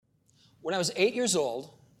When I was 8 years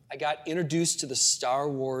old, I got introduced to the Star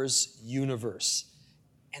Wars universe.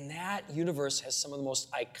 And that universe has some of the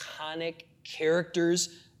most iconic characters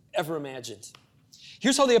ever imagined.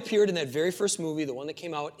 Here's how they appeared in that very first movie, the one that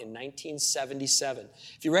came out in 1977.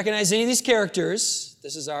 If you recognize any of these characters,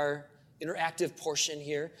 this is our interactive portion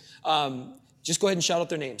here. Just go ahead and shout out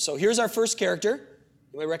their names. So here's our first character.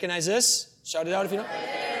 You might recognize this. Shout it out if you know.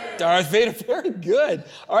 Darth Vader. Very good.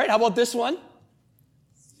 All right, how about this one?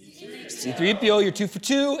 C-3PO, you're 2 for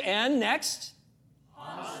 2. And next?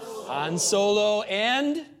 Han Solo.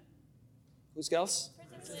 And who's else?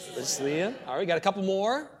 Princess Leia. All right, got a couple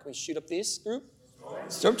more. Can we shoot up this group?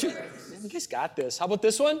 Stormtrooper. You guys got this. How about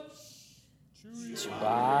this one?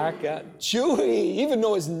 Chewbacca. Chewie. You even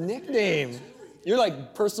know his nickname. You're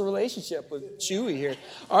like personal relationship with Chewie here.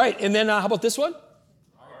 All right, and then how about this one?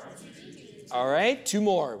 All right, 2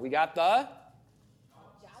 more. We got the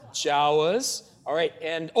Jawas. All right,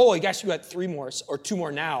 and I guess you got 3 more, or 2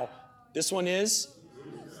 more now. This one is?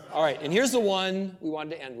 All right, and here's the one we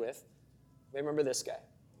wanted to end with. Remember this guy?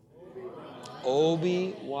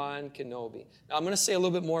 Obi-Wan Kenobi. Now, I'm going to say a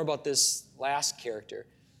little bit more about this last character.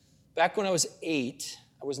 Back when I was 8,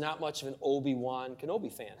 I was not much of an Obi-Wan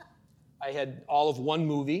Kenobi fan. I had all of one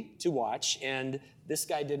movie to watch, and this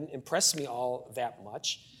guy didn't impress me all that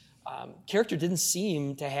much. Character didn't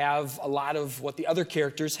seem to have a lot of what the other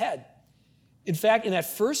characters had. In fact, in that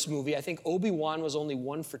first movie, I think Obi-Wan was only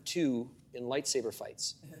 1 for 2 in lightsaber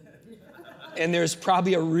fights. And there's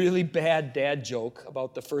probably a really bad dad joke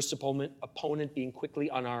about the first opponent being quickly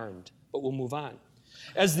unarmed, but we'll move on.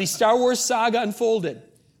 As the Star Wars saga unfolded,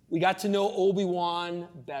 we got to know Obi-Wan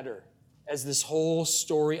better as this whole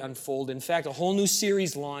story unfolded. In fact, a whole new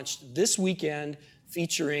series launched this weekend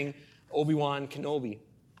featuring Obi-Wan Kenobi.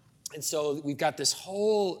 And so we've got this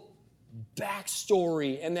whole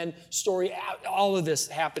backstory and then story, all of this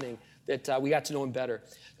happening that we got to know him better.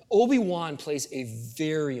 Obi-Wan plays a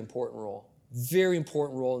very important role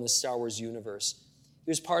in the Star Wars universe.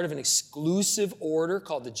 He was part of an exclusive order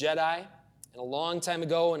called the Jedi. And a long time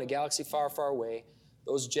ago in a galaxy far, far away,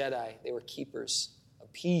 those Jedi, they were keepers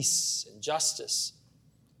of peace and justice.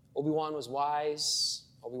 Obi-Wan was wise.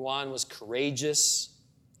 Obi-Wan was courageous.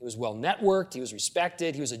 He was well-networked. He was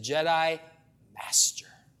respected. He was a Jedi master.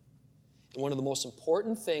 And one of the most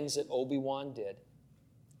important things that Obi-Wan did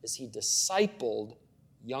is he discipled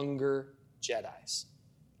younger Jedis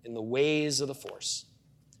in the ways of the Force.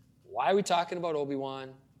 Why are we talking about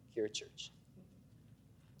Obi-Wan here at church?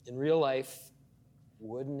 In real life,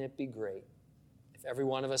 wouldn't it be great if every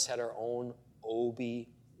one of us had our own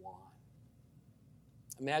Obi-Wan?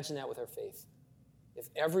 Imagine that with our faith. If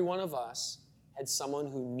every one of us had someone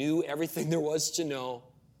who knew everything there was to know,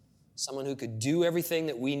 someone who could do everything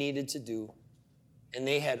that we needed to do, and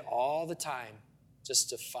they had all the time just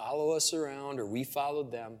to follow us around, or we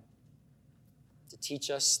followed them, to teach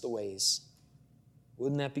us the ways.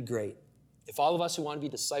 Wouldn't that be great? If all of us who want to be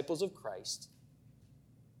disciples of Christ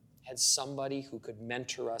had somebody who could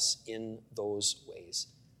mentor us in those ways,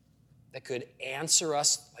 that could answer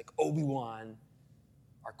us like Obi-Wan,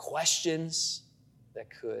 our questions, that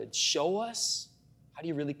could show us how do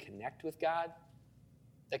you really connect with God,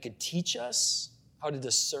 that could teach us how to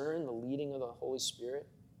discern the leading of the Holy Spirit.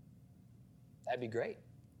 That'd be great.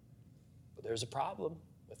 But there's a problem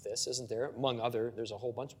with this, isn't there? Among other, there's a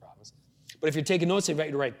whole bunch of problems. But if you're taking notes, I invite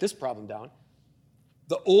you to write this problem down.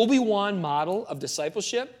 The Obi-Wan model of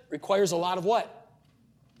discipleship requires a lot of what?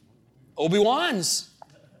 Obi-Wans.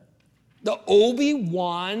 The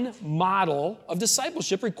Obi-Wan model of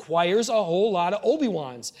discipleship requires a whole lot of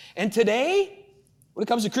Obi-Wans. And today, when it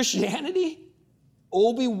comes to Christianity,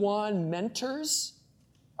 Obi-Wan mentors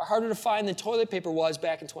are harder to find than toilet paper was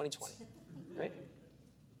back in 2020, right?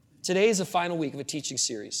 Today is the final week of a teaching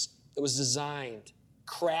series that was designed,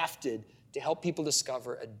 crafted to help people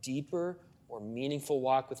discover a deeper, more meaningful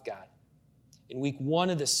walk with God. In week 1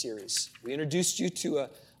 of this series, we introduced you to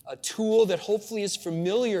a tool that hopefully is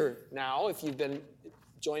familiar now, if you've been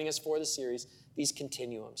joining us for the series, these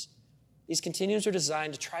continuums. These continuums are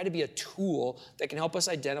designed to try to be a tool that can help us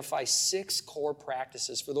identify 6 core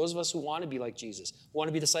practices for those of us who want to be like Jesus, who want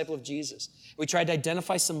to be a disciple of Jesus. We tried to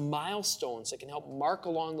identify some milestones that can help mark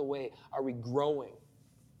along the way. Are we growing?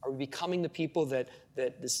 Are we becoming the people that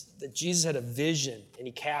Jesus had a vision and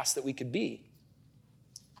he cast that we could be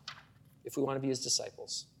if we want to be his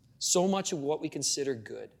disciples? So much of what we consider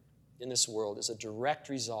good in this world is a direct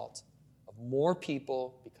result of more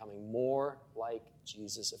people becoming more like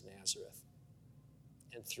Jesus of Nazareth.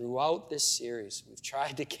 And throughout this series, we've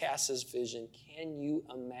tried to cast this vision. Can you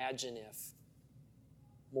imagine if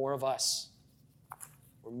more of us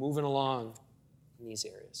were moving along in these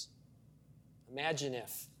areas? Imagine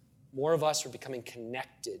if more of us were becoming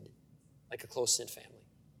connected like a close-knit family.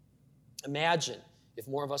 Imagine if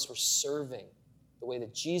more of us were serving the way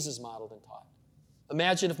that Jesus modeled and taught.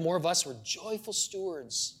 Imagine if more of us were joyful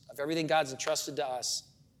stewards of everything God's entrusted to us.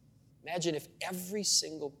 Imagine if every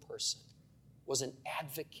single person was an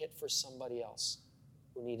advocate for somebody else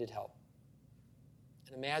who needed help.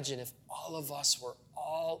 And imagine if all of us were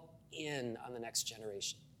all in on the next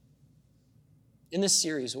generation. In this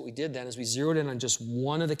series, what we did then is we zeroed in on just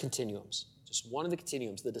one of the continuums.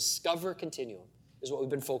 The Discover Continuum is what we've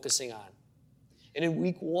been focusing on. And in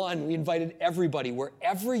week 1, we invited everybody,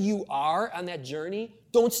 wherever you are on that journey,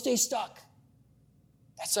 don't stay stuck.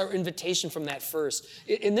 That's our invitation from that first.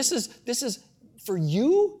 And this is for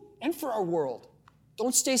you and for our world.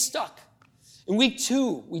 Don't stay stuck. In week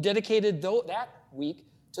 2, we dedicated that week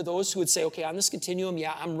to those who would say, okay, on this continuum,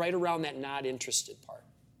 yeah, I'm right around that not interested part.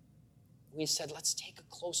 We said, let's take a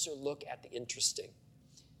closer look at the interesting.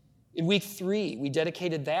 In week 3, we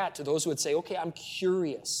dedicated that to those who would say, okay, I'm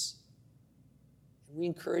curious. And we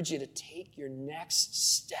encourage you to take your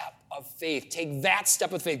next step of faith. Take that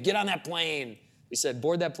step of faith. Get on that plane. We said,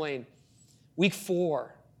 board that plane. Week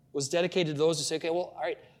 4 was dedicated to those who say, okay, well, all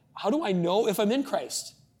right, how do I know if I'm in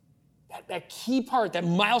Christ? That key part, that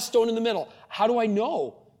milestone in the middle. How do I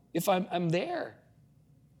know if I'm there?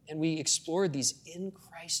 And we explored these in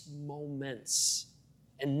Christ moments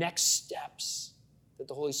and next steps that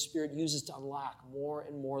the Holy Spirit uses to unlock more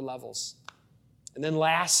and more levels. And then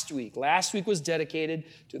last week was dedicated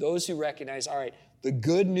to those who recognize, all right, the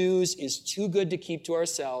good news is too good to keep to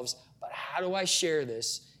ourselves, but how do I share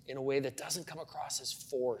this in a way that doesn't come across as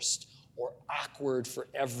forced or awkward for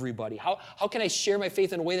everybody? How can I share my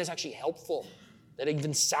faith in a way that's actually helpful, that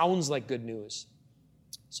even sounds like good news?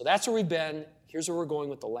 So that's where we've been. Here's where we're going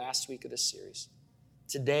with the last week of this series.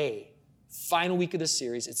 Today, final week of this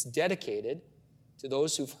series, it's dedicated to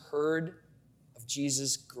those who've heard of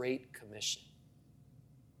Jesus' Great Commission,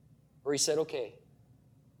 where he said, okay,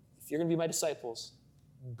 if you're going to be my disciples,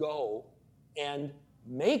 go and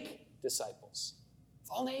make disciples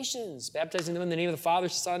of all nations, baptizing them in the name of the Father,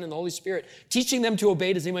 Son, and the Holy Spirit, teaching them to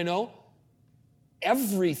obey, does anybody know?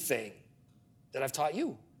 Everything that I've taught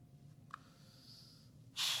you.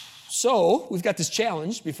 So we've got this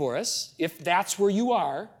challenge before us. If that's where you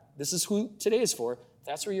are, this is who today is for. If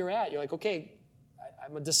that's where you're at. You're like, okay,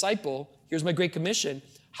 I'm a disciple. Here's my Great Commission.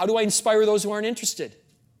 How do I inspire those who aren't interested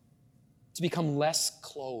to become less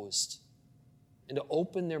closed and to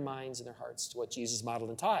open their minds and their hearts to what Jesus modeled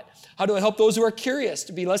and taught? How do I help those who are curious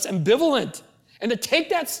to be less ambivalent and to take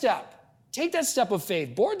that step of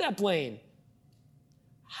faith, board that plane?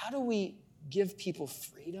 How do we give people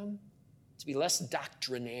freedom to be less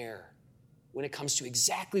doctrinaire when it comes to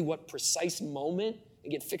exactly what precise moment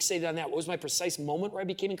and get fixated on that? What was my precise moment where I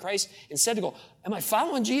became in Christ? Instead to go, am I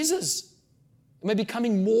following Jesus? Am I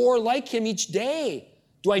becoming more like him each day?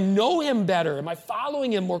 Do I know him better? Am I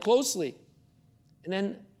following him more closely? And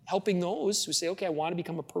then helping those who say, okay, I want to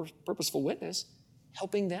become a purposeful witness,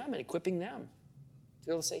 helping them and equipping them to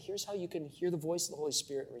be able to say, here's how you can hear the voice of the Holy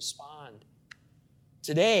Spirit and respond.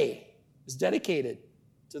 Today is dedicated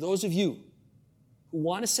to those of you who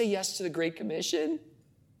want to say yes to the Great Commission.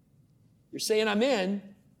 You're saying I'm in,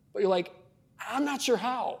 but you're like, I'm not sure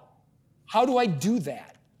how. How do I do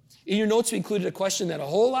that? In your notes, we included a question that a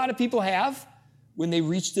whole lot of people have when they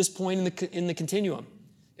reach this point in the continuum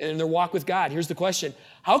and in their walk with God. Here's the question.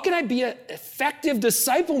 How can I be an effective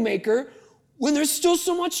disciple maker when there's still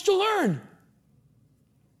so much to learn?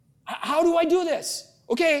 How do I do this?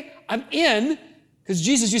 Okay, I'm in, because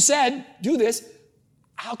Jesus, you said, do this.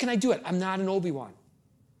 How can I do it? I'm not an Obi-Wan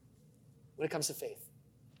when it comes to faith.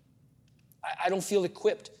 I don't feel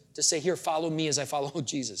equipped to say, here, follow me as I follow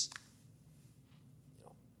Jesus.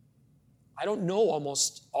 I don't know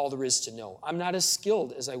almost all there is to know. I'm not as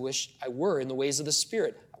skilled as I wish I were in the ways of the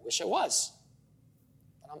Spirit. I wish I was.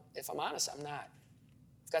 But if I'm honest, I'm not.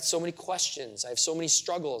 I've got so many questions. I have so many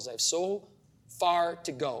struggles. I have so far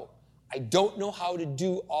to go. I don't know how to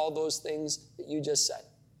do all those things that you just said.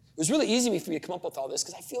 It was really easy for me to come up with all this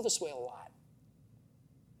because I feel this way a lot.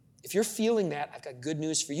 If you're feeling that, I've got good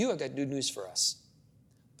news for you. I've got good news for us.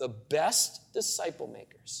 The best disciple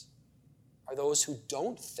makers are those who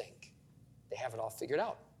don't think they have it all figured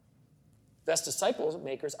out. Best disciple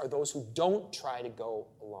makers are those who don't try to go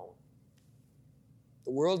alone.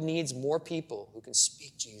 The world needs more people who can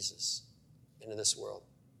speak Jesus into this world,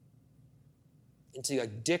 into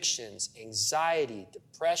addictions, anxiety,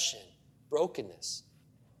 depression, brokenness,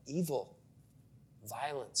 evil,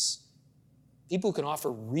 violence. People who can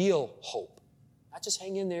offer real hope. Not just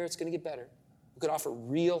hang in there, it's going to get better. Who can offer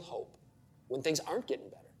real hope when things aren't getting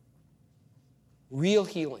better. real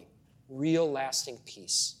healing, real lasting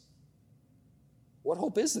peace. What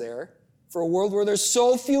hope is there for a world where there's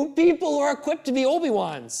so few people who are equipped to be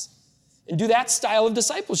Obi-Wans and do that style of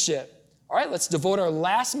discipleship? All right, let's devote our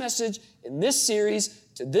last message in this series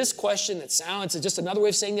to this question that sounds just another way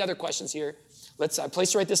of saying the other questions here. Let's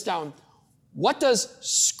please write this down. What does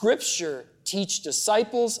Scripture teach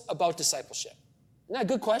disciples about discipleship? Isn't that a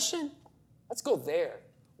good question? Let's go there.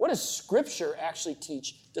 What does Scripture actually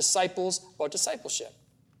teach disciples about discipleship?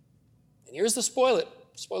 And here's the spoiler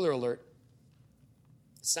alert.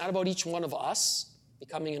 It's not about each one of us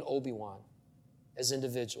becoming an Obi-Wan as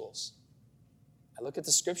individuals. I look at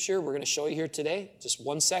the Scripture we're going to show you here today, just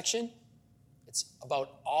one section. It's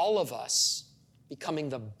about all of us becoming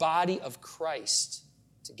the body of Christ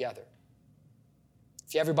together.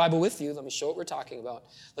 If you have your Bible with you, let me show what we're talking about.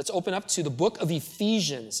 Let's open up to the book of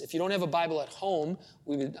Ephesians. If you don't have a Bible at home,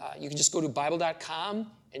 you can just go to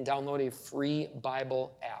Bible.com and download a free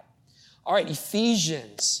Bible app. All right,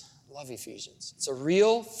 Ephesians. I love Ephesians. It's a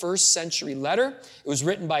real first century letter. It was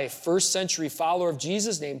written by a first century follower of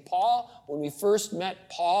Jesus named Paul. When we first met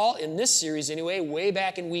Paul in this series anyway, way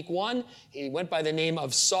back in week 1, he went by the name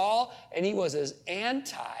of Saul, and he was as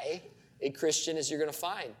anti a Christian as you're going to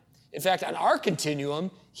find. In fact, on our continuum,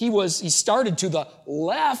 he started to the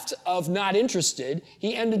left of not interested.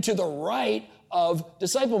 He ended to the right of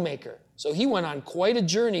disciple maker. So he went on quite a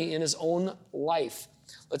journey in his own life.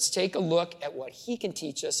 Let's take a look at what he can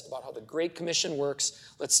teach us about how the Great Commission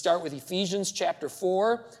works. Let's start with Ephesians chapter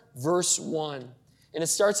 4, verse 1. And it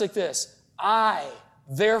starts like this. I,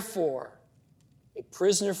 therefore, a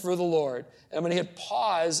prisoner for the Lord. And I'm going to hit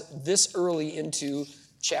pause this early into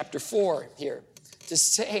chapter 4 here to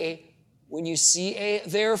say, when you see a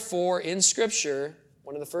therefore in Scripture,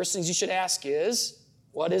 one of the first things you should ask is,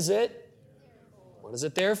 what is it? What is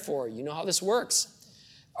it there for? You know how this works.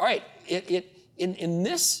 All right, in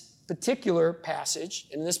this particular passage,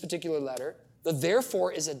 in this particular letter, the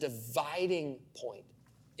therefore is a dividing point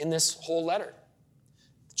in this whole letter.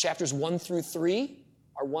 Chapters 1 through 3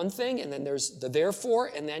 are one thing, and then there's the therefore,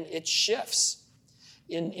 and then it shifts.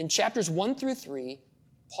 In chapters 1 through 3,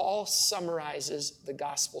 Paul summarizes the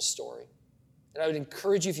gospel story. And I would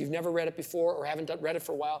encourage you, if you've never read it before or haven't read it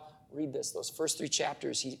for a while, read this. Those first 3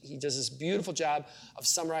 chapters, he does this beautiful job of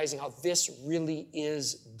summarizing how this really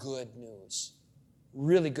is good news.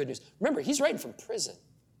 Really good news. Remember, he's writing from prison.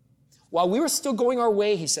 While we were still going our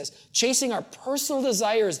way, he says, chasing our personal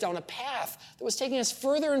desires down a path that was taking us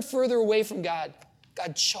further and further away from God,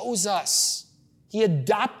 God chose us. He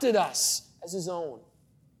adopted us as his own.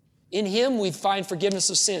 In him, we find forgiveness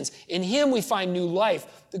of sins. In him, we find new life.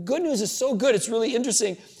 The good news is so good, it's really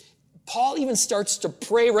interesting. Paul even starts to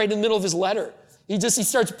pray right in the middle of his letter. He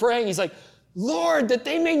starts praying. He's like, Lord, that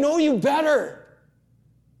they may know you better.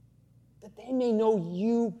 That they may know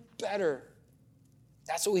you better.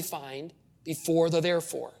 That's what we find before the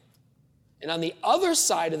therefore. And on the other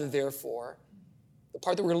side of the therefore, the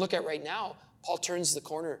part that we're going to look at right now, Paul turns the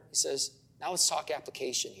corner. He says, now let's talk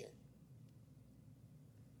application here.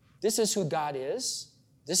 This is who God is.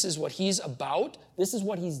 This is what he's about. This is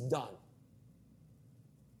what he's done.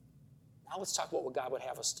 Now let's talk about what God would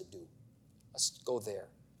have us to do. Let's go there.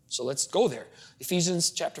 So let's go there.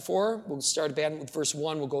 Ephesians chapter 4, we'll start again with verse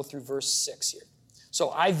 1. We'll go through verse 6 here.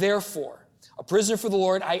 So I therefore, a prisoner for the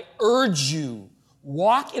Lord, I urge you,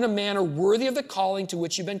 walk in a manner worthy of the calling to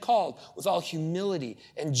which you've been called, with all humility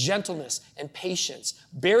and gentleness and patience,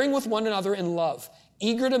 bearing with one another in love,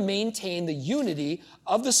 eager to maintain the unity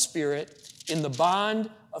of the Spirit in the bond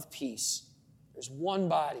of peace. There's one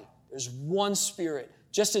body. There's one Spirit.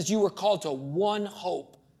 Just as you were called to one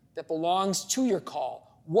hope that belongs to your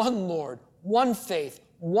call, one Lord, one faith,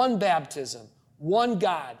 one baptism, one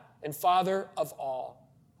God and Father of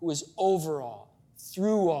all, who is over all,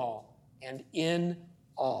 through all, and in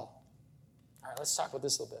all. All right, let's talk about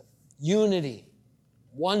this a little bit. Unity,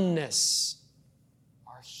 oneness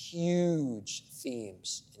are huge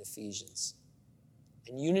themes in Ephesians.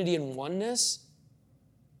 And unity and oneness,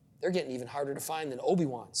 they're getting even harder to find than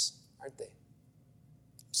Obi-Wans, aren't they?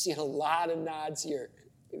 I'm seeing a lot of nods here.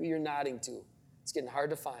 Maybe you're nodding too. It's getting hard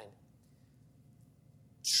to find.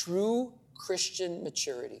 True Christian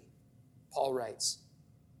maturity, Paul writes,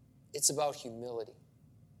 it's about humility.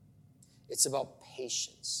 It's about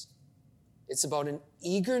patience. It's about an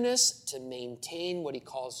eagerness to maintain what he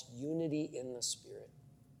calls unity in the Spirit.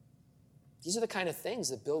 These are the kind of things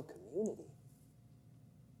that build community.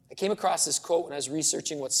 I came across this quote when I was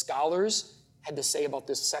researching what scholars had to say about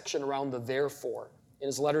this section around the therefore in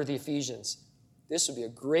his letter to the Ephesians. This would be a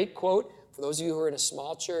great quote for those of you who are in a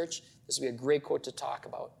small church. This would be a great quote to talk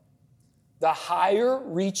about. The higher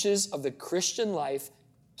reaches of the Christian life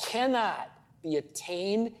cannot be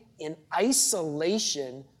attained in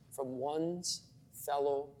isolation from one's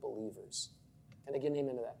fellow believers. Can I get an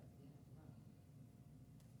amen to that?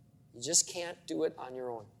 You just can't do it on your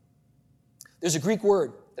own. There's a Greek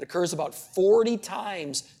word that occurs about 40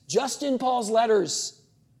 times just in Paul's letters.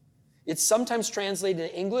 It's sometimes translated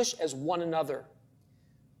in English as one another.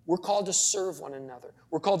 We're called to serve one another.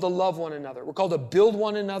 We're called to love one another. We're called to build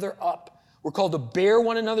one another up. We're called to bear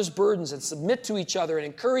one another's burdens and submit to each other and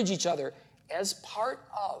encourage each other as part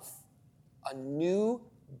of a new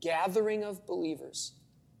gathering of believers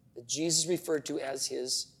that Jesus referred to as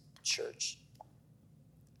his church.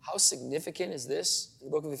 How significant is this in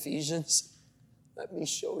the book of Ephesians? Let me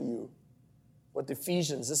show you what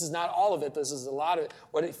Ephesians, this is not all of it, this is a lot of it.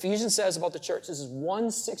 What Ephesians says about the church, this is one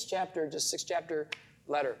six-chapter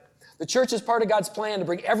letter. The church is part of God's plan to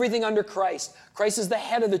bring everything under Christ. Christ is the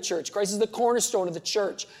head of the church. Christ is the cornerstone of the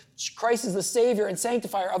church. Christ is the Savior and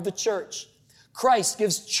sanctifier of the church. Christ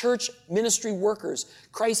gives church ministry workers.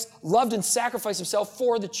 Christ loved and sacrificed himself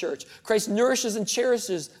for the church. Christ nourishes and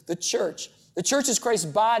cherishes the church. The church is Christ's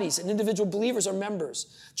bodies, and individual believers are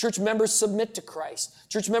members. Church members submit to Christ.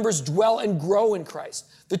 Church members dwell and grow in Christ.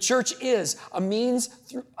 The church is a means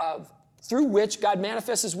through which God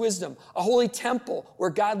manifests his wisdom, a holy temple where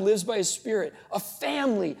God lives by his Spirit, a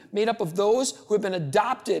family made up of those who have been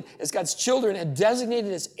adopted as God's children and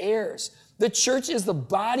designated as heirs. The church is the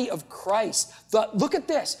body of Christ. Look at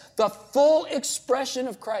this, the full expression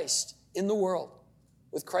of Christ in the world,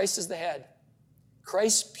 with Christ as the head.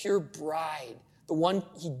 Christ's pure bride, the one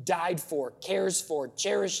he died for, cares for,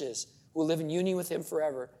 cherishes, who will live in union with him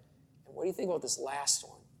forever. And what do you think about this last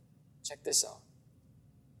one? Check this out.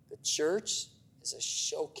 The church is a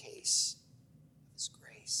showcase of his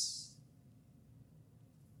grace.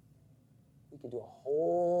 We could do a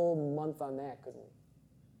whole month on that, couldn't we?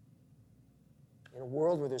 In a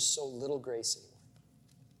world where there's so little grace anymore.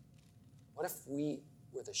 What if we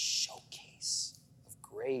were the showcase of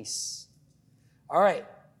grace? All right,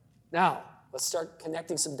 now let's start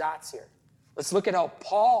connecting some dots here. Let's look at how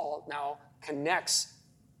Paul now connects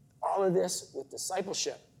all of this with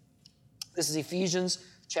discipleship. This is Ephesians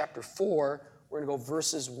chapter 4. We're going to go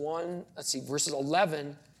verses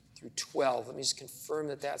 11 through 12. Let me just confirm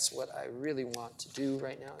that that's what I really want to do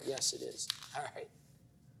right now. Yes, it is. All right,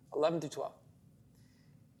 11 through 12.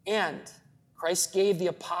 And Christ gave the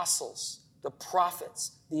apostles, the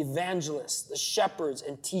prophets, the evangelists, the shepherds,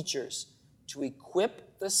 and teachers to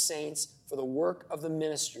equip the saints for the work of the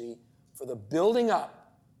ministry, for the building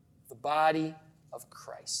up the body of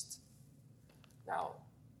Christ. Now,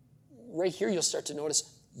 right here you'll start to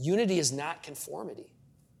notice unity is not conformity.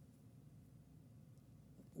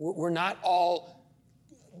 We're not all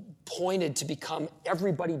pointed to become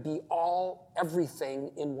everybody be all,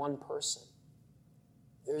 everything in one person.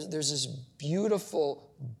 There's this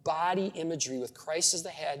beautiful body imagery with Christ as the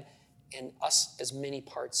head and us as many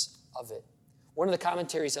parts of it. One of the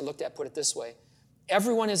commentaries I looked at put it this way: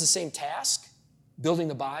 everyone has the same task, building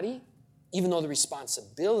the body, even though the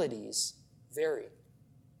responsibilities vary.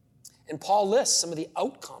 And Paul lists some of the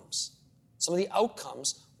outcomes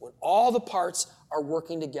when all the parts are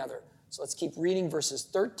working together. So let's keep reading verses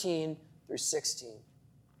 13 through 16.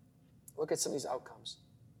 Look at some of these outcomes.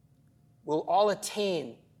 We'll all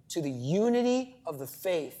attain to the unity of the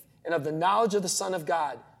faith and of the knowledge of the Son of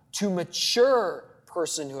God, to mature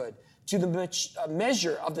personhood, to the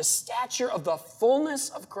measure of the stature of the fullness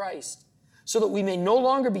of Christ, so that we may no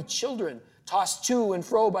longer be children, tossed to and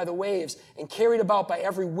fro by the waves and carried about by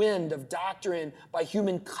every wind of doctrine, by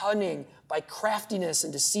human cunning, by craftiness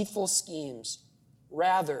and deceitful schemes.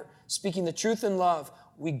 Rather, speaking the truth in love,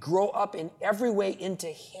 we grow up in every way into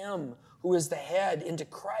him who is the head, into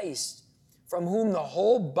Christ, from whom the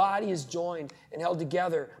whole body is joined and held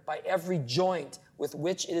together by every joint with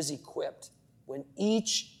which it is equipped. When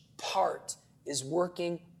each part is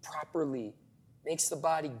working properly, makes the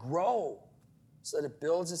body grow so that it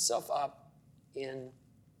builds itself up in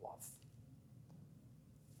love.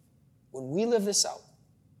 When we live this out,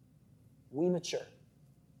 we mature.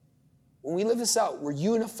 When we live this out, we're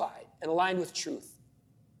unified and aligned with truth.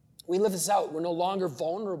 We live this out, we're no longer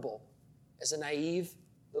vulnerable as a naive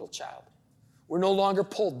little child. We're no longer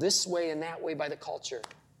pulled this way and that way by the culture,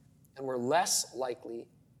 and we're less likely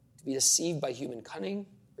to be deceived by human cunning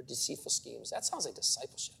or deceitful schemes. That sounds like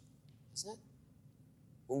discipleship, isn't it?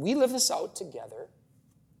 When we live this out together,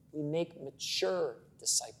 we make mature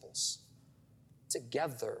disciples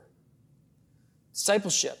together.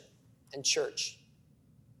 Discipleship and church,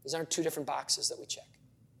 these aren't two different boxes that we check.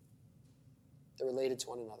 They're related to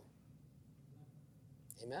one another.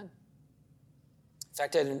 Amen.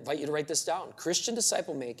 fact, I'd invite you to write this down. Christian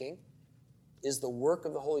disciple making is the work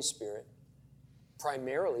of the Holy Spirit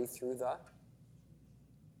primarily through the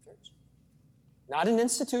church. Not an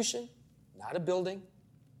institution, not a building,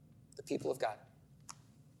 the people of God.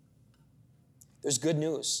 There's good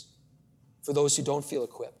news for those who don't feel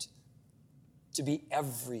equipped to be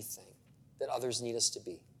everything that others need us to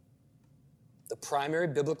be. The primary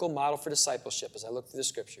biblical model for discipleship, as I look through the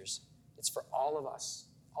scriptures, it's for all of us,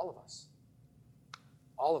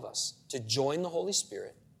 to join the Holy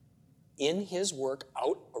Spirit in his work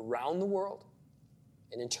out around the world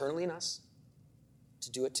and internally in us,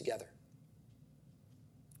 to do it together.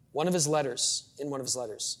 In one of his letters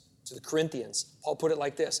to the Corinthians, Paul put it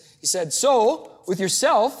like this. He said, so, with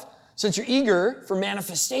yourself, since you're eager for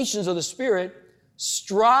manifestations of the Spirit,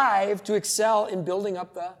 strive to excel in building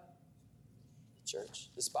up the church,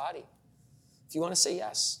 this body. If you want to say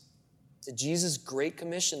yes to Jesus' great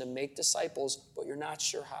commission to make disciples, but you're not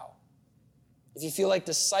sure how. If you feel like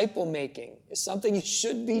disciple making is something you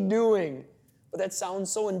should be doing, but that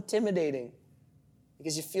sounds so intimidating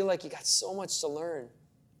because you feel like you got so much to learn,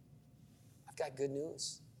 I've got good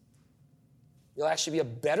news. You'll actually be a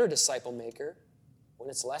better disciple maker when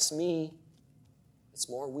it's less me, it's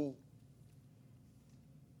more we.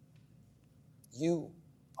 You,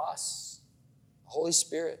 us, the Holy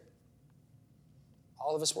Spirit,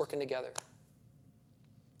 all of us working together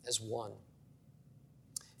as one.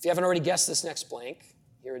 If you haven't already guessed this next blank,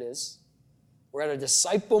 here it is. We're at a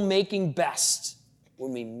disciple-making best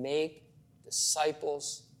when we make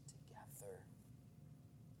disciples together.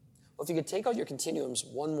 Well, if you could take out your continuums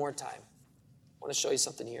one more time. I want to show you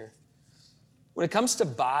something here. When it comes to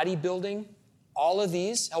body building, all of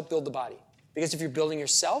these help build the body. Because if you're building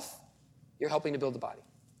yourself, you're helping to build the body.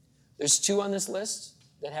 There's two on this list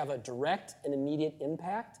that have a direct and immediate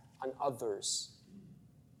impact on others.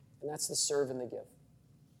 And that's the serve and the give.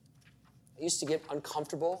 I used to get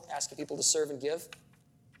uncomfortable asking people to serve and give.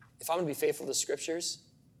 If I'm going to be faithful to the scriptures,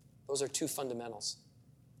 those are two fundamentals.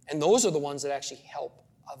 And those are the ones that actually help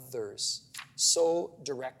others so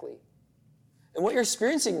directly. And what you're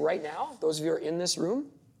experiencing right now, those of you who are in this room,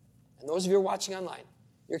 and those of you who are watching online,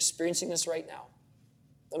 you're experiencing this right now.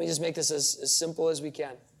 Let me just make this as simple as we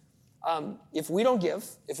can. If we don't give,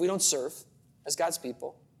 if we don't serve as God's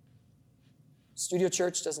people, studio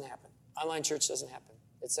church doesn't happen. Online church doesn't happen.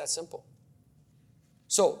 It's that simple.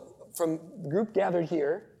 So, from the group gathered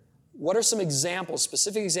here, what are some examples,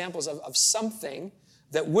 specific examples of something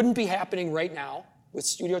that wouldn't be happening right now with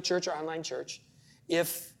studio church or online church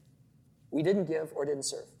if we didn't give or didn't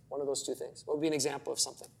serve? One of those two things. What would be an example of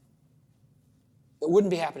something that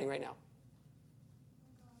wouldn't be happening right now?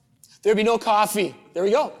 There'd be no coffee. There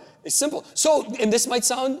we go. It's simple. So, and this might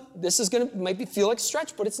feel like a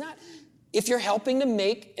stretch, but it's not. If you're helping to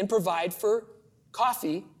make and provide for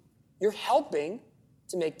coffee, you're helping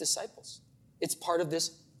to make disciples. It's part of this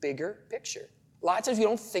bigger picture. A lot of times you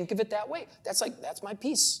don't think of it that way. That's my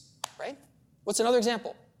piece, right? What's another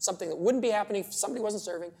example? Something that wouldn't be happening if somebody wasn't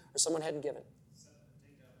serving or someone hadn't given.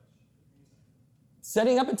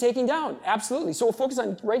 Setting up and taking down, absolutely. So we'll focus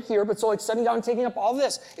on right here, but so like setting down and taking up all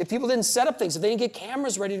this. If people didn't set up things, if they didn't get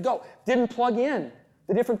cameras ready to go, didn't plug in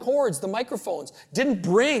the different cords, the microphones, didn't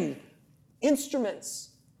bring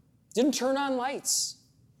instruments, didn't turn on lights.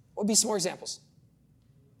 What would be some more examples?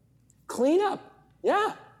 Clean up,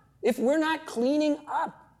 yeah. If we're not cleaning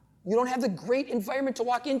up, you don't have the great environment to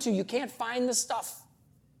walk into. You can't find the stuff.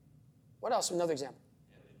 What else? Another example.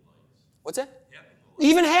 What's that?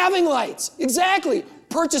 Even having lights, exactly.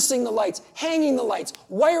 Purchasing the lights, hanging the lights,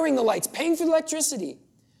 wiring the lights, paying for the electricity.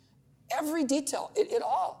 Every detail, it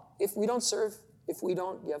all. If we don't serve, if we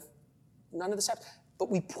don't give, none of this happens. But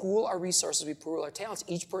we pool our resources, we pool our talents.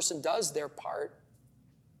 Each person does their part.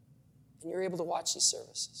 And you're able to watch these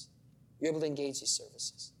services. You're able to engage these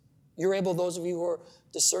services. You're able, those of you who are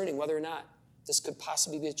discerning whether or not this could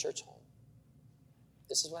possibly be a church home.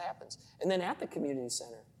 This is what happens. And then at the community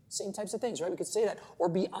center, same types of things, right? We could say that. Or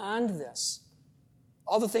beyond this,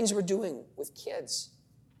 all the things we're doing with kids.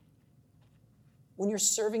 When you're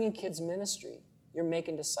serving in kids' ministry, you're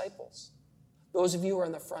making disciples. Those of you who are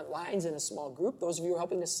on the front lines in a small group, those of you who are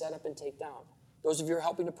helping to set up and take down, those of you who are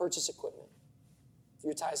helping to purchase equipment for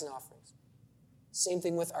your tithes and offerings. Same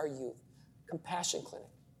thing with our youth. Compassion Clinic.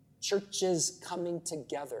 Churches coming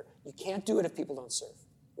together. You can't do it if people don't serve.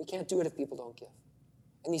 We can't do it if people don't give.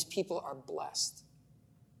 And these people are blessed.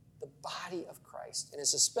 The body of Christ. And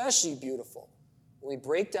it's especially beautiful when we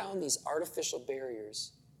break down these artificial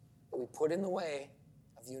barriers that we put in the way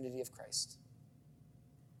of the unity of Christ.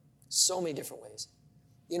 So many different ways.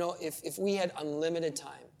 You know, if we had unlimited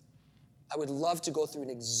time, I would love to go through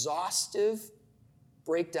an exhaustive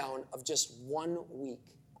breakdown of just 1 week.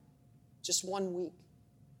 Just 1 week.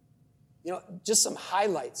 You know, just some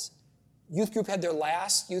highlights. Youth group had their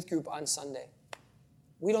last youth group on Sunday.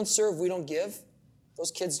 We don't serve, we don't give.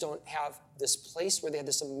 Those kids don't have this place where they had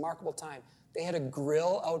this remarkable time. They had a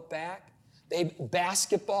grill out back. They had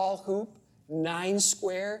basketball hoop, 9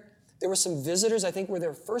 square. There were some visitors, I think were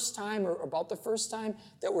their first time or about the first time,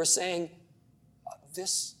 that were saying,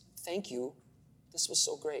 thank you. This was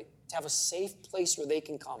so great. To have a safe place where they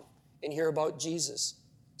can come and hear about Jesus.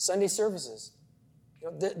 Sunday services. You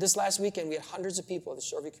know, this last weekend, we had hundreds of people at the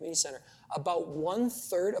Shoreview Community Center. About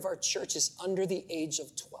 1/3 of our church is under the age of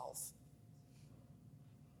 12.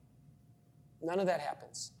 None of that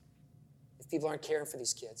happens if people aren't caring for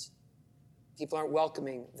these kids. People aren't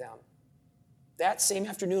welcoming them. That same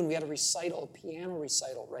afternoon, we had a piano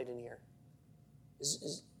recital right in here. I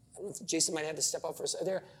don't know if Jason might have to step out for a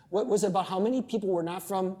second. What was it about? How many people were not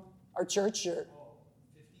from our church? 50.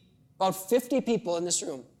 About 50 people in this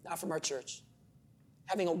room, not from our church.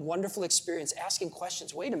 Having a wonderful experience, asking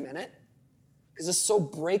questions. Wait a minute. Because this so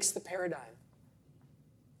breaks the paradigm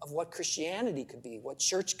of what Christianity could be, what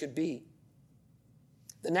church could be.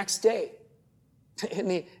 The next day, in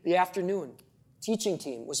the afternoon, teaching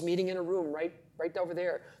team was meeting in a room right over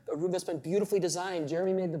there. A room that's been beautifully designed.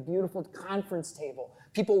 Jeremy made the beautiful conference table.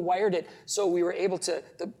 People wired it so we were able to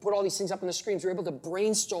put all these things up on the screens. We were able to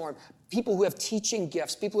brainstorm. People who have teaching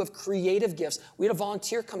gifts, people who have creative gifts. We had a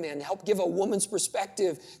volunteer come in and help give a woman's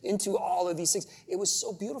perspective into all of these things. It was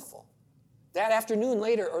so beautiful. That afternoon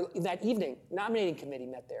later, or that evening, nominating committee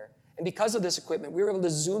met there. And because of this equipment, we were able to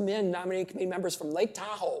zoom in nominating committee members from Lake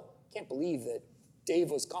Tahoe. Can't believe that Dave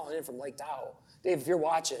was calling in from Lake Tahoe. Dave, if you're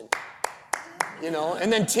watching, you know.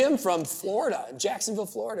 And then Tim from Florida, Jacksonville,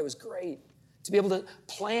 Florida. It was great to be able to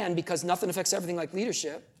plan because nothing affects everything like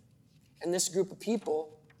leadership. And this group of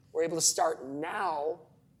people were able to start now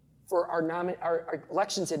for our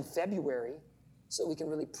elections in February so that we can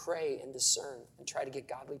really pray and discern and try to get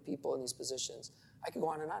godly people in these positions. I could go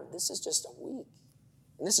on and on. This is just a week.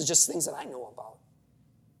 And this is just things that I know about.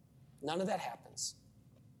 None of that happens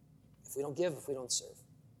if we don't give, if we don't serve.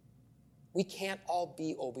 We can't all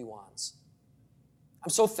be Obi-Wans.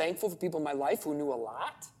 I'm so thankful for people in my life who knew a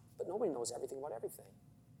lot, but nobody knows everything about everything.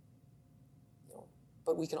 You know,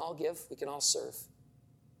 but we can all give, we can all serve.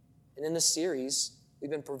 And in this series,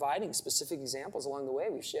 we've been providing specific examples along the way.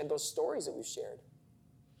 We've shared those stories that we've shared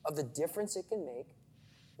of the difference it can make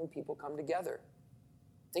when people come together.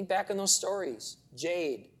 Think back on those stories.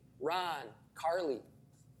 Jade, Ron, Carly,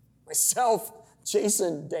 myself,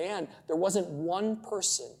 Jason, Dan. There wasn't one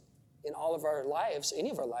person in all of our lives, any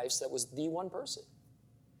of our lives, that was the one person.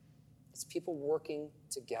 It's people working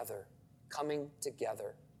together, coming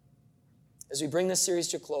together. As we bring this series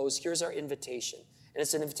to a close, here's our invitation. And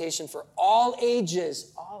it's an invitation for all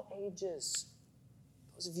ages, all ages.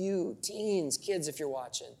 Those of you, teens, kids, if you're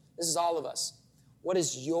watching, this is all of us. What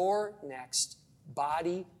is your next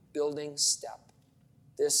body-building step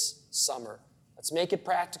this summer? Let's make it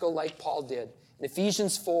practical like Paul did. In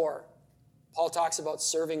Ephesians 4, Paul talks about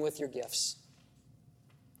serving with your gifts.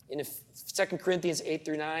 In 2 Corinthians 8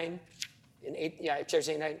 through 9,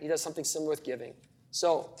 chapter 8, 9, he does something similar with giving.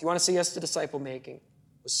 So, if you want to say yes to disciple making,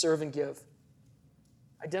 with serve and give,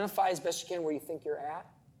 identify as best you can where you think you're at,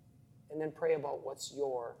 and then pray about what's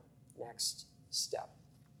your next step.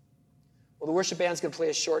 Well, the worship band's going to play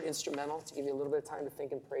a short instrumental to give you a little bit of time to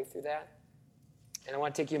think and pray through that. And I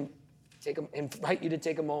want to invite you to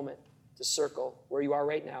take a moment to circle where you are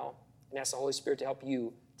right now and ask the Holy Spirit to help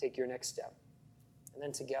you take your next step. And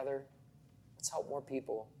then together, let's help more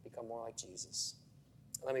people become more like Jesus.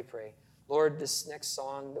 Let me pray. Lord, this next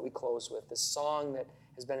song that we close with, this song that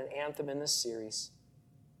has been an anthem in this series,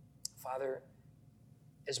 Father,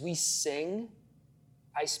 as we sing,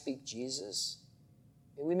 I Speak Jesus,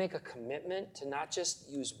 may we make a commitment to not just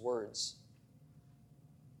use words,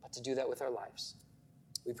 but to do that with our lives.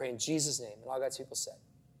 We pray in Jesus' name. And all God's people said.